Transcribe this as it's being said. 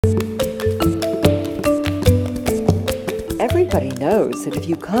Everybody knows that if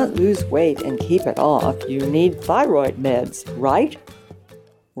you can't lose weight and keep it off, you need thyroid meds, right?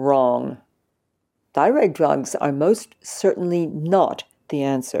 Wrong. Thyroid drugs are most certainly not the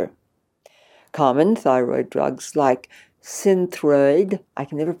answer. Common thyroid drugs like Synthroid, I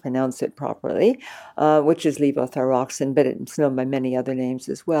can never pronounce it properly, which is levothyroxine, but it's known by many other names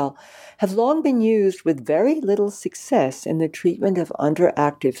as well, have long been used with very little success in the treatment of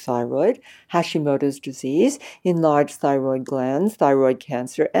underactive thyroid, Hashimoto's disease, enlarged thyroid glands, thyroid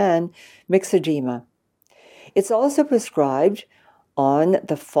cancer, and myxedema. It's also prescribed on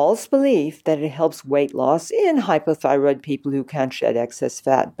the false belief that it helps weight loss in hypothyroid people who can't shed excess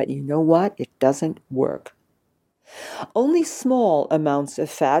fat. But you know what? It doesn't work. Only small amounts of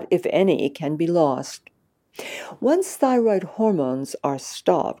fat, if any, can be lost. Once thyroid hormones are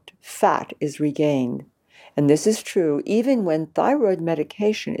stopped, fat is regained. And this is true even when thyroid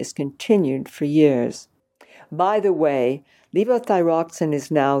medication is continued for years. By the way, levothyroxine is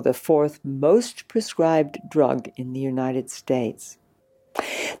now the fourth most prescribed drug in the United States.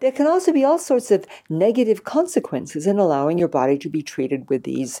 There can also be all sorts of negative consequences in allowing your body to be treated with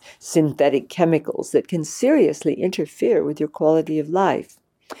these synthetic chemicals that can seriously interfere with your quality of life.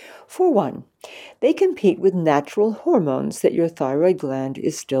 For one, they compete with natural hormones that your thyroid gland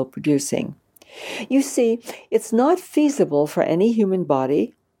is still producing. You see, it's not feasible for any human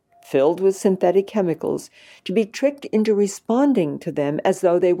body filled with synthetic chemicals to be tricked into responding to them as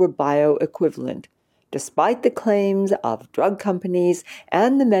though they were bioequivalent, despite the claims of drug companies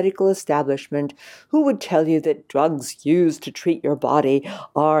and the medical establishment who would tell you that drugs used to treat your body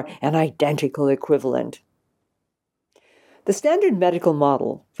are an identical equivalent. The standard medical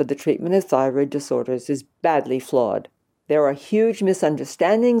model for the treatment of thyroid disorders is badly flawed. There are huge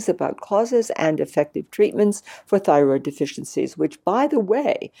misunderstandings about causes and effective treatments for thyroid deficiencies, which, by the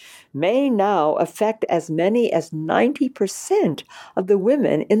way, may now affect as many as 90% of the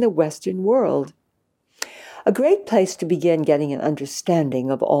women in the Western world. A great place to begin getting an understanding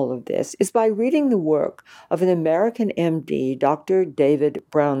of all of this is by reading the work of an American MD, Dr. David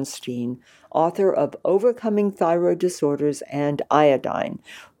Brownstein, author of Overcoming Thyroid Disorders and Iodine,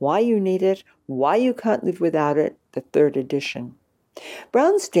 Why You Need It, Why You Can't Live Without It, the third edition.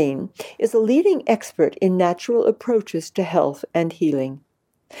 Brownstein is a leading expert in natural approaches to health and healing.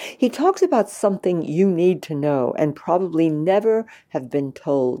 He talks about something you need to know and probably never have been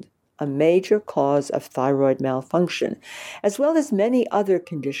told: a major cause of thyroid malfunction, as well as many other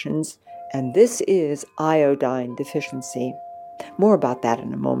conditions, and this is iodine deficiency. More about that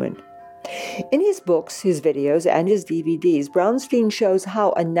in a moment. In his books, his videos, and his DVDs, Brownstein shows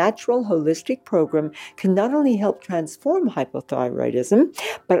how a natural holistic program can not only help transform hypothyroidism,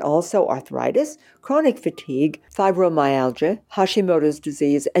 but also arthritis, chronic fatigue, fibromyalgia, Hashimoto's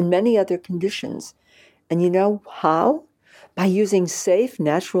disease, and many other conditions. And you know how? By using safe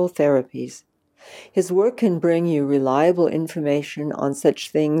natural therapies. His work can bring you reliable information on such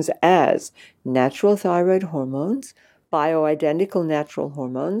things as natural thyroid hormones, bioidentical natural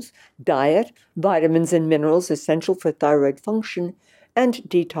hormones, diet, vitamins and minerals essential for thyroid function, and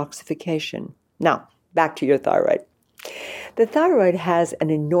detoxification. Now, back to your thyroid. The thyroid has an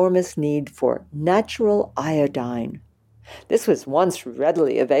enormous need for natural iodine. This was once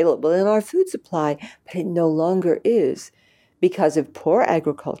readily available in our food supply, but it no longer is, because of poor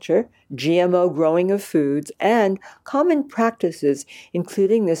agriculture, GMO growing of foods, and common practices,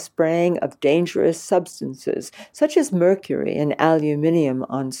 including the spraying of dangerous substances such as mercury and aluminium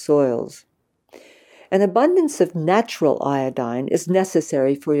on soils. An abundance of natural iodine is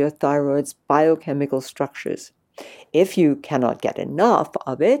necessary for your thyroid's biochemical structures. If you cannot get enough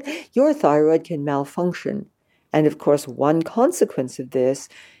of it, your thyroid can malfunction. And of course, one consequence of this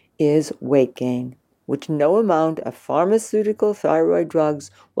is weight gain, which no amount of pharmaceutical thyroid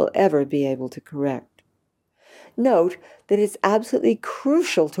drugs will ever be able to correct. Note that it's absolutely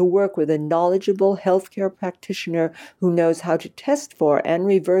crucial to work with a knowledgeable healthcare practitioner who knows how to test for and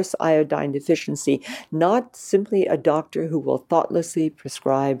reverse iodine deficiency, not simply a doctor who will thoughtlessly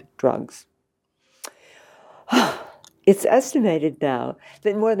prescribe drugs. It's estimated now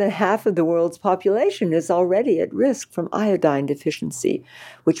that more than half of the world's population is already at risk from iodine deficiency,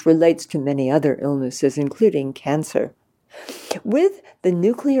 which relates to many other illnesses, including cancer. With the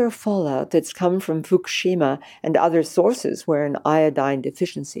nuclear fallout that's come from Fukushima and other sources where an iodine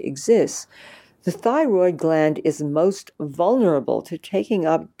deficiency exists, the thyroid gland is most vulnerable to taking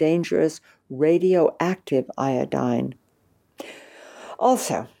up dangerous radioactive iodine.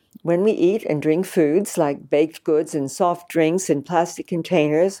 Also, when we eat and drink foods like baked goods and soft drinks in plastic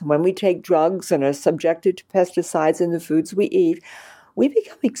containers, when we take drugs and are subjected to pesticides in the foods we eat, we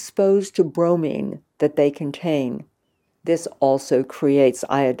become exposed to bromine that they contain. This also creates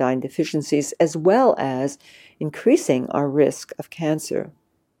iodine deficiencies as well as increasing our risk of cancer.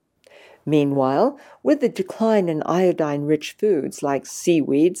 Meanwhile, with the decline in iodine-rich foods like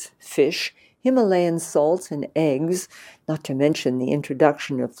seaweeds, fish, Himalayan salts, and eggs, not to mention the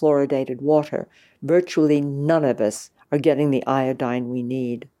introduction of fluoridated water, virtually none of us are getting the iodine we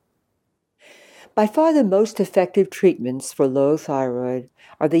need. By far the most effective treatments for low thyroid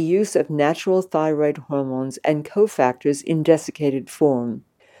are the use of natural thyroid hormones and cofactors in desiccated form.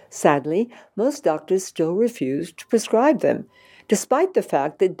 Sadly, most doctors still refuse to prescribe them, despite the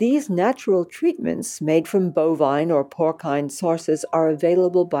fact that these natural treatments made from bovine or porcine sources are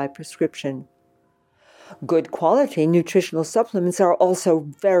available by prescription. Good quality nutritional supplements are also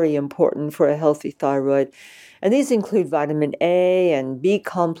very important for a healthy thyroid, and these include vitamin A and B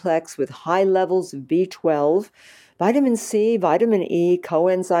complex with high levels of B12, vitamin C, vitamin E,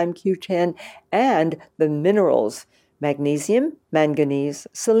 coenzyme Q10, and the minerals magnesium, manganese,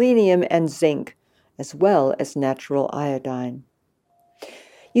 selenium, and zinc, as well as natural iodine.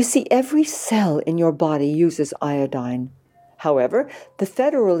 You see, every cell in your body uses iodine. However, the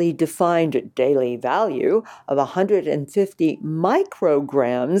federally defined daily value of 150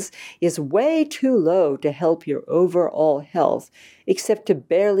 micrograms is way too low to help your overall health, except to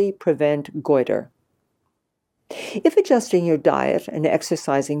barely prevent goiter. If adjusting your diet and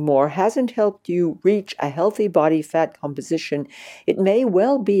exercising more hasn't helped you reach a healthy body fat composition, it may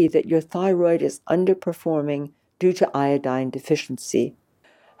well be that your thyroid is underperforming due to iodine deficiency.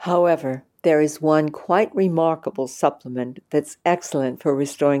 However, there is one quite remarkable supplement that's excellent for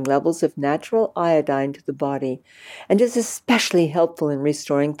restoring levels of natural iodine to the body and is especially helpful in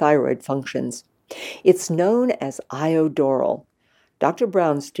restoring thyroid functions. It's known as Iodoral. Dr.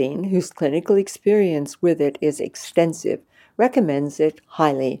 Brownstein, whose clinical experience with it is extensive, recommends it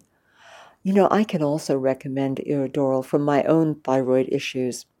highly. I can also recommend Iodoral for my own thyroid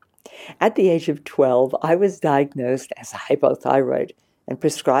issues. At the age of 12, I was diagnosed as hypothyroid and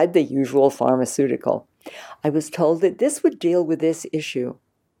prescribed the usual pharmaceutical. I was told that this would deal with this issue.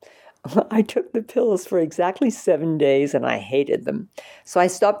 I took the pills for exactly 7 days and I hated them, so I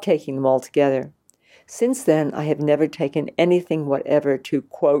stopped taking them altogether. Since then, I have never taken anything whatever to,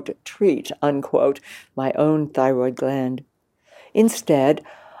 quote, treat, unquote, my own thyroid gland. Instead,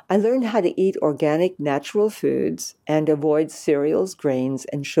 I learned how to eat organic, natural foods and avoid cereals, grains,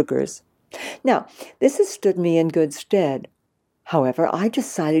 and sugars. Now, this has stood me in good stead. However, I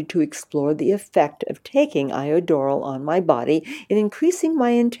decided to explore the effect of taking Iodoral on my body in increasing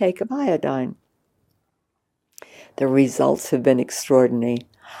my intake of iodine. The results have been extraordinary.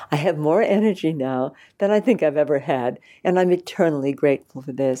 I have more energy now than I think I've ever had, and I'm eternally grateful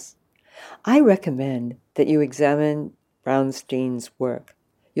for this. I recommend that you examine Brownstein's work.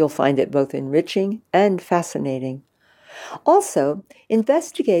 You'll find it both enriching and fascinating. Also,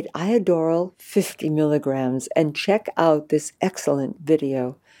 investigate Iodoral 50 milligrams and check out this excellent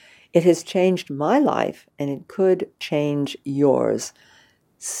video. It has changed my life, and it could change yours.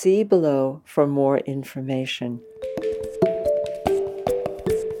 See below for more information.